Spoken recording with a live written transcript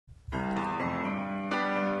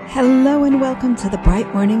Hello and welcome to the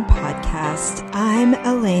Bright Morning Podcast. I'm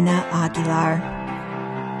Elena Aguilar.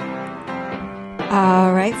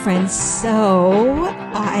 All right, friends. So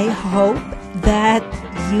I hope that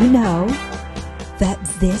you know that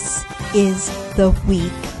this is the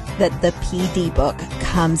week that the PD book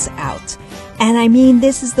comes out. And I mean,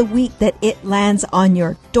 this is the week that it lands on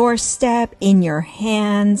your doorstep, in your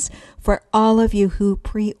hands. For all of you who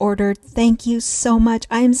pre-ordered, thank you so much.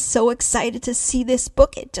 I am so excited to see this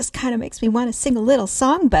book. It just kind of makes me want to sing a little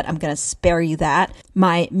song, but I'm going to spare you that.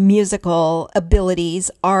 My musical abilities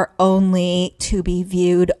are only to be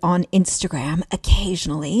viewed on Instagram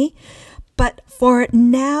occasionally. But for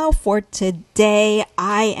now, for today,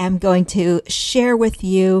 I am going to share with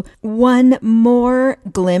you one more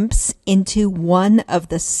glimpse into one of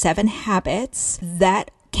the 7 habits that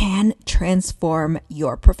can transform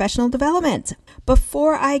your professional development.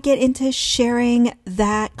 Before I get into sharing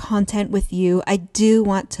that content with you, I do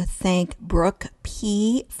want to thank Brooke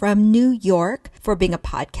P. from New York for being a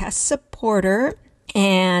podcast supporter.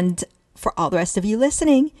 And for all the rest of you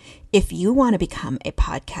listening, if you want to become a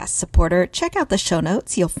podcast supporter, check out the show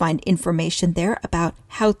notes. You'll find information there about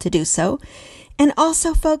how to do so. And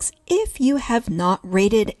also, folks, if you have not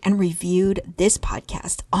rated and reviewed this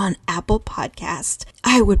podcast on Apple Podcast,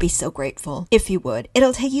 I would be so grateful if you would.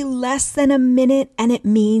 It'll take you less than a minute and it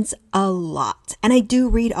means a lot. And I do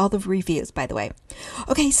read all the reviews, by the way.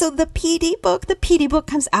 Okay, so the PD book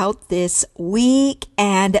comes out this week,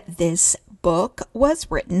 and this book was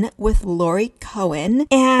written with Laurie Cohen.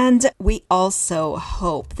 And we also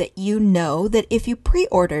hope that you know that if you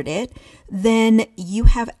pre-ordered it, then you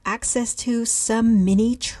have access to some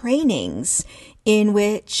mini trainings in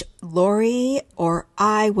which Laurie or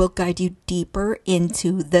I will guide you deeper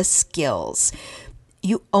into the skills.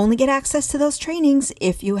 You only get access to those trainings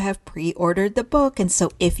if you have pre-ordered the book. And so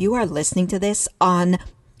if you are listening to this on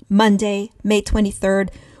Monday, May 23rd,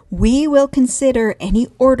 we will consider any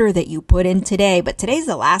order that you put in today, but today's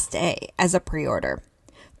the last day as a pre-order.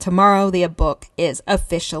 Tomorrow, the book is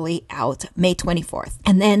officially out, May 24th.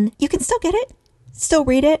 And then you can still get it, still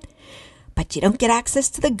read it, but you don't get access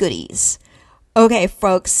to the goodies. Okay,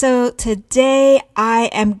 folks, so today I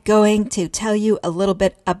am going to tell you a little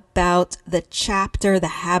bit about the chapter, the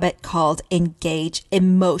habit called Engage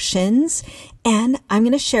Emotions. And I'm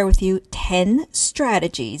going to share with you 10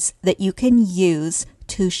 strategies that you can use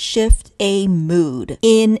to shift a mood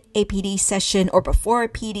in a PD session or before a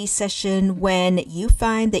PD session. When you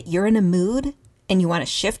find that you're in a mood and you want to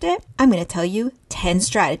shift it, I'm going to tell you 10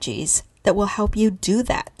 strategies that will help you do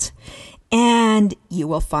that. And you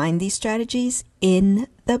will find these strategies in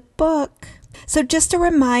the book. So just a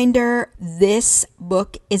reminder, this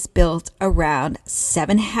book is built around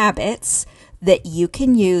 7 habits that you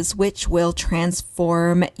can use, which will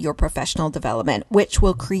transform your professional development, which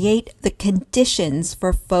will create the conditions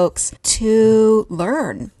for folks to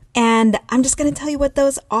learn. And I'm just going to tell you what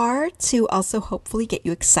those are to also hopefully get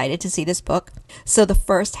you excited to see this book. So the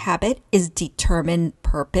first habit is determine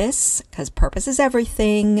purpose, because purpose is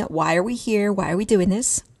everything. Why are we here? Why are we doing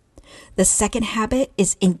this? The second habit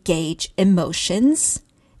is engage emotions,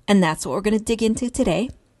 and that's what we're going to dig into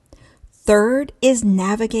today. Third is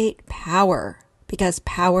navigate power, because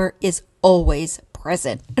power is always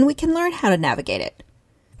present and we can learn how to navigate it.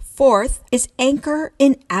 Fourth is anchor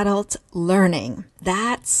in adult learning.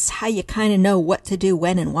 That's how you kind of know what to do,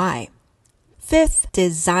 when, and why. Fifth,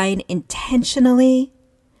 design intentionally.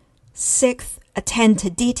 Sixth, attend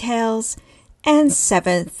to details. And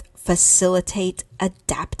seventh, facilitate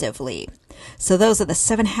adaptively. So those are the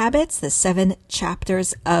 7 habits, the 7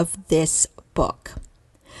 chapters of this book.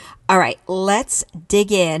 All right, let's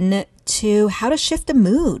dig in to how to shift a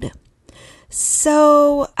mood.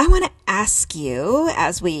 So I want to ask you,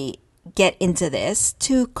 as we get into this,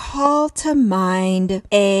 to call to mind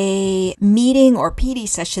a meeting or PD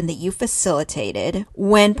session that you facilitated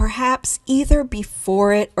when perhaps either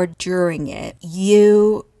before it or during it,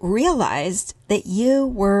 you realized that you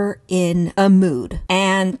were in a mood.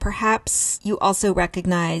 And perhaps you also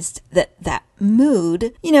recognized that that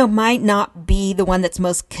mood, might not be the one that's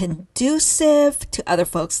most conducive to other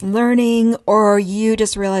folks learning, or you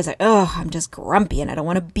just realize like, I'm just grumpy and I don't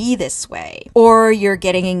want to be this way. Or you're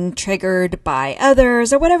getting triggered by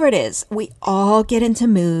others or whatever it is. We all get into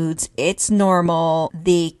moods. It's normal.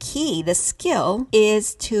 The key, the skill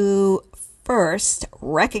is to first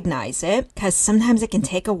recognize it, because sometimes it can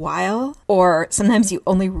take a while, or sometimes you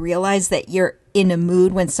only realize that you're in a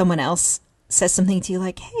mood when someone else says something to you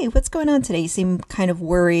like, hey, what's going on today? You seem kind of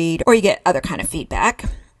worried, or you get other kind of feedback.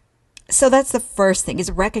 So that's the first thing,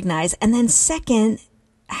 is recognize. And then second,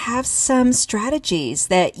 have some strategies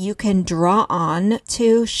that you can draw on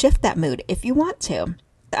to shift that mood if you want to.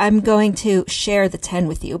 I'm going to share the 10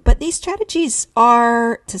 with you, but these strategies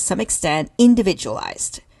are, to some extent,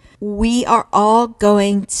 individualized. We are all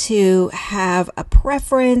going to have a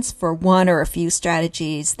preference for one or a few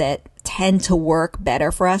strategies that tend to work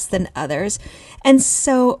better for us than others. And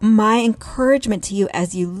so my encouragement to you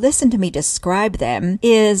as you listen to me describe them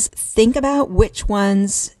is think about which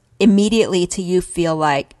ones immediately to you feel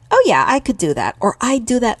like, oh yeah, I could do that, or I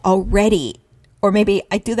do that already. Or maybe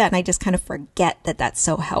I do that and I just kind of forget that that's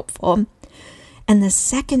so helpful. And the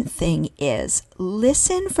second thing is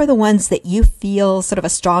listen for the ones that you feel sort of a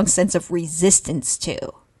strong sense of resistance to.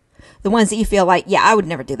 The ones that you feel like, yeah, I would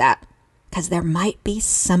never do that. Because there might be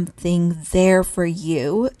something there for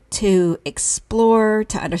you to explore,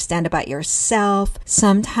 to understand about yourself.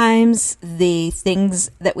 Sometimes the things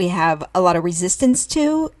that we have a lot of resistance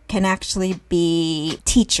to can actually be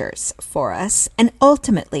teachers for us and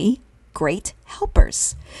ultimately great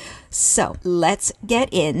helpers. So let's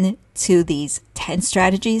get into these 10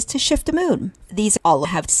 strategies to shift a mood. These all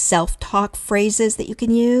have self-talk phrases that you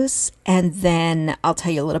can use, and then I'll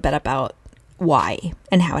tell you a little bit about why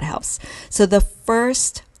and how it helps. So the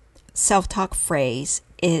first self-talk phrase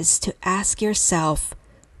is to ask yourself,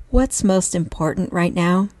 what's most important right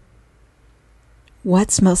now?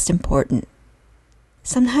 What's most important?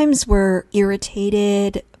 Sometimes we're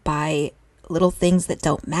irritated by little things that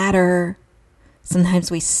don't matter.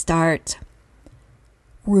 Sometimes we start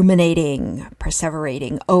ruminating,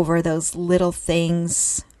 perseverating over those little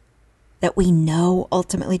things that we know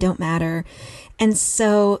ultimately don't matter. And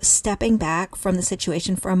so stepping back from the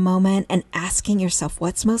situation for a moment and asking yourself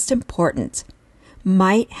what's most important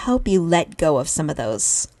might help you let go of some of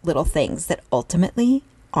those little things that ultimately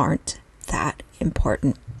aren't that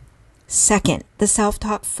important. Second, the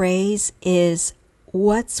self-talk phrase is,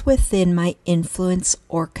 what's within my influence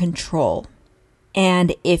or control?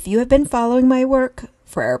 And if you have been following my work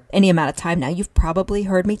for any amount of time now, you've probably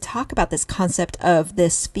heard me talk about this concept of the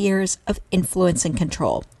spheres of influence and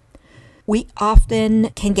control. We often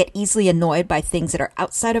can get easily annoyed by things that are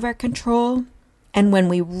outside of our control. And when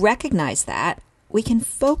we recognize that, we can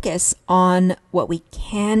focus on what we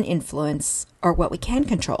can influence or what we can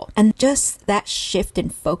control. And just that shift in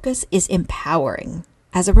focus is empowering.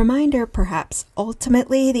 As a reminder, perhaps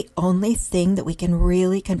ultimately the only thing that we can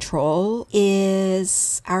really control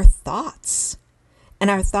is our thoughts. And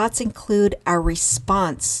our thoughts include our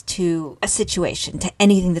response to a situation, to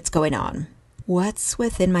anything that's going on. What's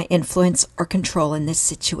within my influence or control in this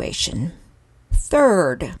situation?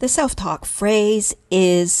 Third, the self-talk phrase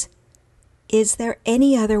is there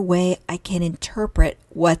any other way I can interpret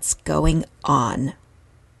what's going on?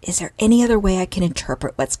 Is there any other way I can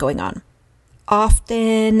interpret what's going on?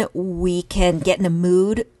 Often we can get in a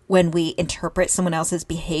mood when we interpret someone else's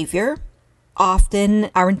behavior. Often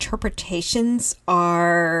our interpretations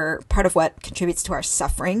are part of what contributes to our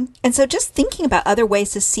suffering. And so just thinking about other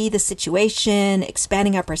ways to see the situation,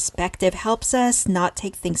 expanding our perspective helps us not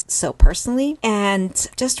take things so personally. And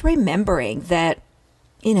just remembering that,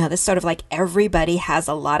 this sort of like everybody has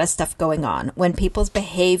a lot of stuff going on. When people's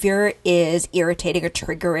behavior is irritating or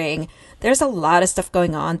triggering, there's a lot of stuff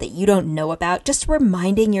going on that you don't know about. Just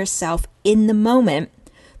reminding yourself in the moment,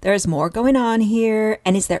 there's more going on here.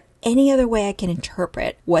 And is there any other way I can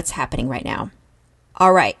interpret what's happening right now?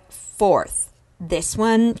 All right, fourth, this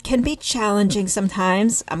one can be challenging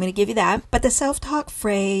sometimes. I'm going to give you that. But the self-talk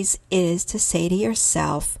phrase is to say to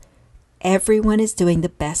yourself, everyone is doing the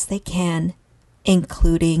best they can,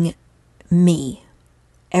 including me.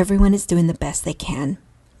 Everyone is doing the best they can.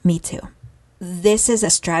 Me too. This is a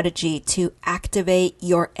strategy to activate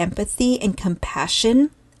your empathy and compassion,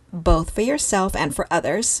 both for yourself and for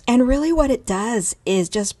others. And really what it does is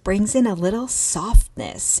just brings in a little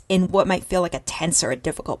softness in what might feel like a tense or a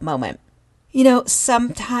difficult moment.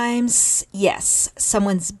 Sometimes, yes,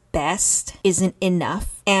 someone's best isn't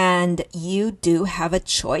enough, and you do have a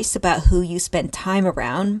choice about who you spend time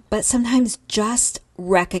around, but sometimes just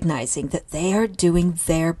recognizing that they are doing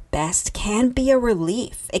their best can be a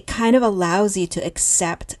relief. It kind of allows you to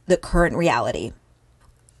accept the current reality.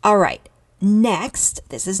 All right, next,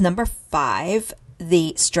 this is number 5.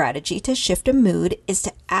 The strategy to shift a mood is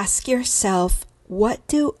to ask yourself, what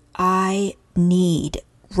do I need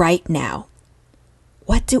right now?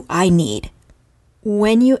 What do I need?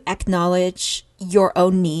 When you acknowledge your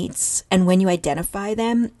own needs and when you identify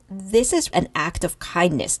them, this is an act of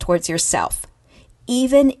kindness towards yourself,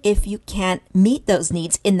 even if you can't meet those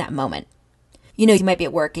needs in that moment. You might be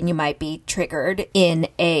at work and you might be triggered in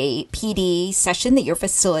a PD session that you're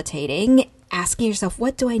facilitating, asking yourself,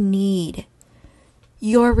 what do I need?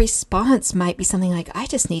 your response might be something like, I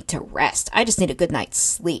just need to rest. I just need a good night's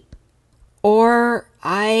sleep. Or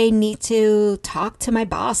I need to talk to my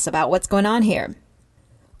boss about what's going on here.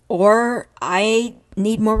 Or I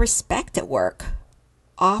need more respect at work.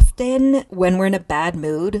 Often when we're in a bad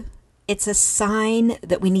mood, it's a sign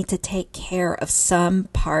that we need to take care of some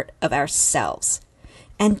part of ourselves.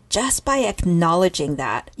 And just by acknowledging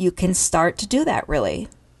that, you can start to do that, really.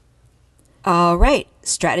 All right,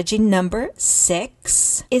 strategy number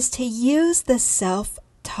 6 is to use the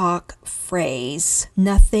self-talk phrase,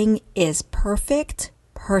 nothing is perfect,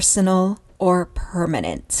 personal, or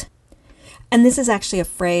permanent. And this is actually a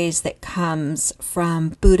phrase that comes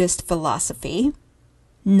from Buddhist philosophy.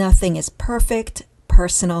 Nothing is perfect,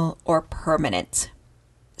 personal, or permanent.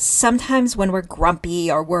 Sometimes when we're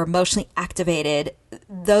grumpy or we're emotionally activated,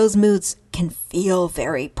 those moods can feel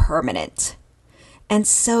very permanent. And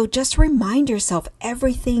so just remind yourself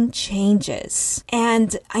everything changes.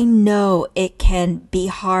 And I know it can be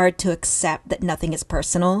hard to accept that nothing is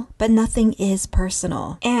personal, but nothing is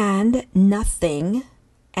personal. And nothing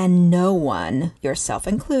and no one, yourself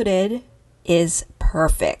included, is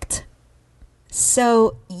perfect.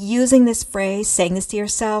 So using this phrase, saying this to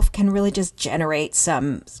yourself, can really just generate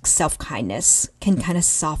some self-kindness, can kind of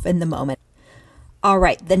soften the moment. All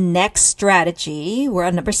right, the next strategy, we're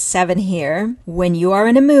on number 7 here, when you are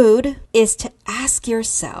in a mood, is to ask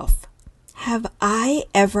yourself, have I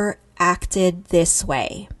ever acted this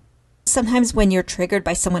way? Sometimes when you're triggered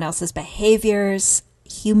by someone else's behaviors,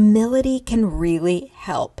 humility can really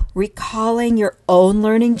help. Recalling your own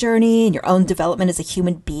learning journey and your own development as a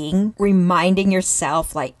human being, reminding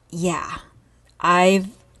yourself like, yeah, I've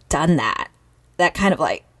done that. That kind of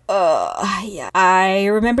like, yeah, I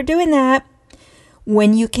remember doing that.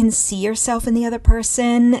 When you can see yourself in the other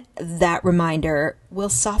person, that reminder will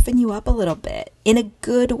soften you up a little bit in a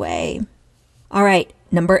good way. All right,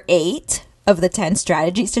 number 8 of the 10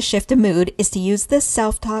 strategies to shift a mood is to use the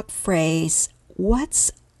self-talk phrase,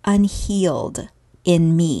 what's unhealed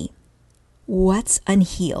in me? What's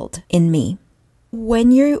unhealed in me?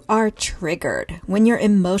 When you are triggered, when you're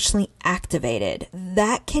emotionally activated,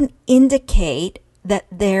 that can indicate that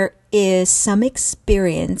there is some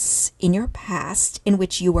experience in your past in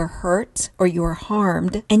which you were hurt or you were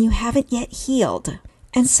harmed and you haven't yet healed.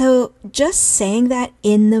 And so just saying that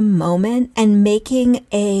in the moment and making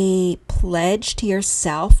a pledge to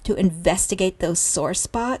yourself to investigate those sore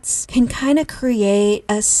spots can kind of create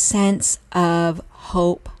a sense of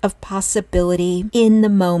hope, of possibility in the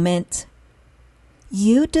moment.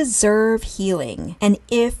 You deserve healing. And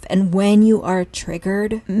if and when you are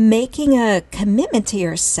triggered, making a commitment to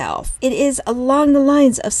yourself, it is along the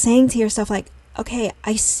lines of saying to yourself like, okay,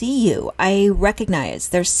 I see you. I recognize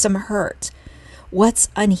there's some hurt. What's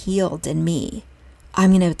unhealed in me?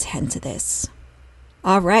 I'm going to attend to this.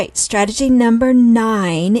 All right. Strategy number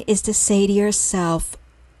 9 is to say to yourself,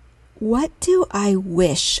 what do I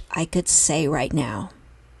wish I could say right now?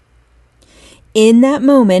 In that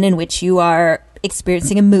moment in which you are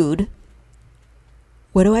experiencing a mood,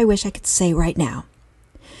 what do I wish I could say right now?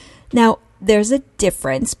 Now, there's a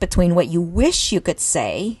difference between what you wish you could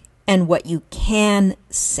say and what you can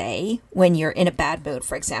say when you're in a bad mood,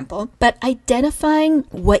 for example. But identifying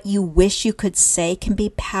what you wish you could say can be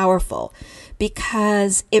powerful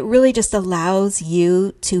because it really just allows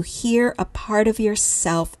you to hear a part of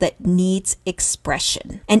yourself that needs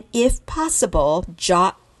expression. And if possible,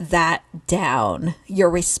 jot that down, your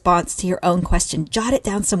response to your own question. Jot it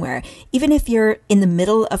down somewhere. Even if you're in the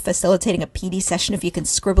middle of facilitating a PD session, if you can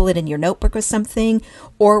scribble it in your notebook or something,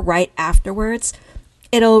 or right afterwards,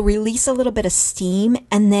 it'll release a little bit of steam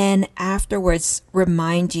and then afterwards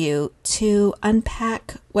remind you to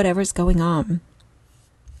unpack whatever's going on.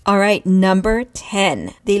 All right, number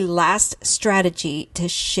 10, the last strategy to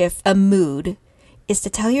shift a mood is to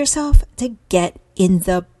tell yourself to get in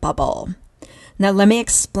the bubble. Now, let me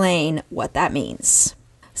explain what that means.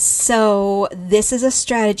 So this is a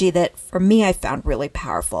strategy that for me I found really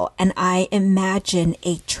powerful, and I imagine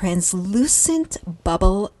a translucent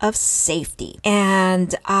bubble of safety.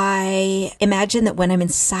 And I imagine that when I'm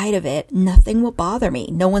inside of it, nothing will bother me.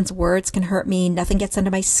 No one's words can hurt me. Nothing gets under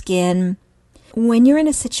my skin. When you're in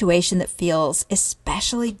a situation that feels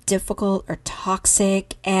especially difficult or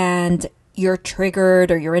toxic and you're triggered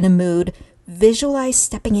or you're in a mood, visualize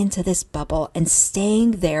stepping into this bubble and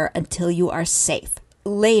staying there until you are safe.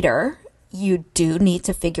 Later, you do need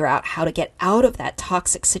to figure out how to get out of that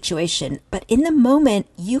toxic situation, but in the moment,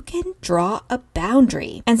 you can draw a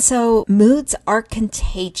boundary. And so moods are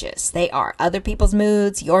contagious. They are. Other people's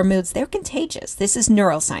moods, your moods, they're contagious. This is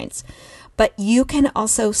neuroscience. But you can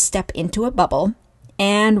also step into a bubble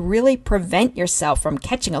and really prevent yourself from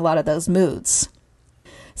catching a lot of those moods.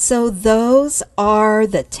 So those are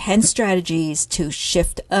the 10 strategies to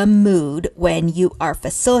shift a mood when you are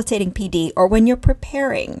facilitating PD or when you're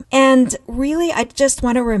preparing. And really, I just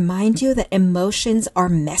want to remind you that emotions are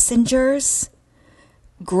messengers.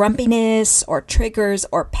 Grumpiness or triggers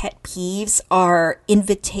or pet peeves are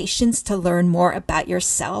invitations to learn more about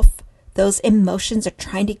yourself. Those emotions are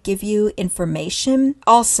trying to give you information.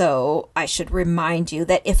 Also, I should remind you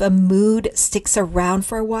that if a mood sticks around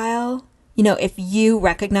for a while, if you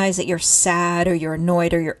recognize that you're sad or you're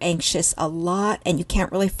annoyed or you're anxious a lot and you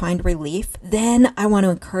can't really find relief, then I want to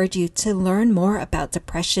encourage you to learn more about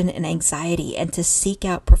depression and anxiety and to seek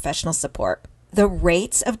out professional support. The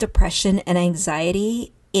rates of depression and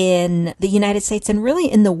anxiety in the United States and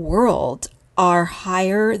really in the world are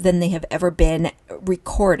higher than they have ever been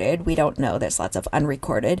recorded. We don't know. There's lots of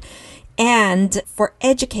unrecorded. And for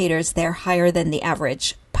educators, they're higher than the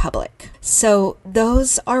average public. So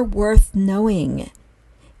those are worth knowing.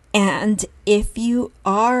 And if you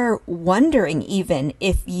are wondering even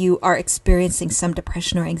if you are experiencing some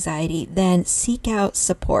depression or anxiety, then seek out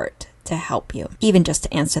support to help you, even just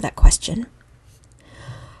to answer that question.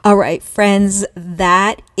 All right, friends,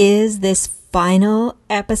 that is this final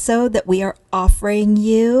episode that we are offering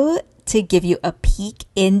you to give you a peek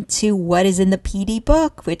into what is in the PD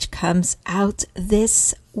book, which comes out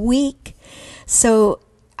this week. So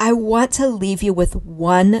I want to leave you with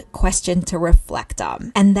one question to reflect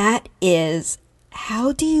on, and that is,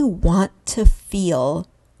 how do you want to feel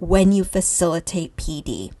when you facilitate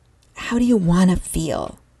PD? How do you want to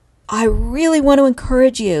feel? I really want to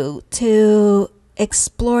encourage you to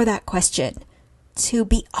explore that question, to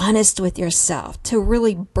be honest with yourself, to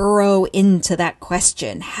really burrow into that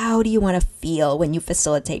question. How do you want to feel when you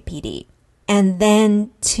facilitate PD? And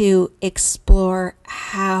then to explore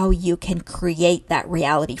how you can create that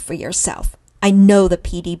reality for yourself. I know the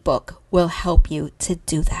PD book will help you to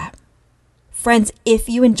do that. Friends, if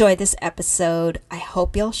you enjoyed this episode, I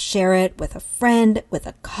hope you'll share it with a friend, with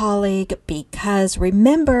a colleague, because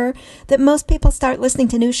remember that most people start listening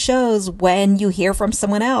to new shows when you hear from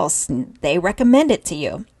someone else. They recommend it to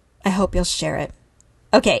you. I hope you'll share it.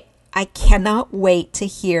 Okay, I cannot wait to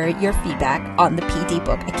hear your feedback on the PD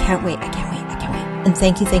book. I can't wait. And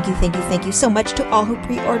thank you so much to all who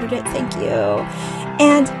pre-ordered it. Thank you.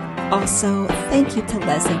 And also, thank you to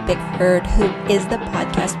Leslie Bickford, who is the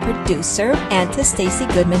podcast producer, and to Stacy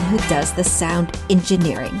Goodman, who does the sound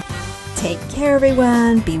engineering. Take care,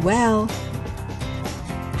 everyone. Be well.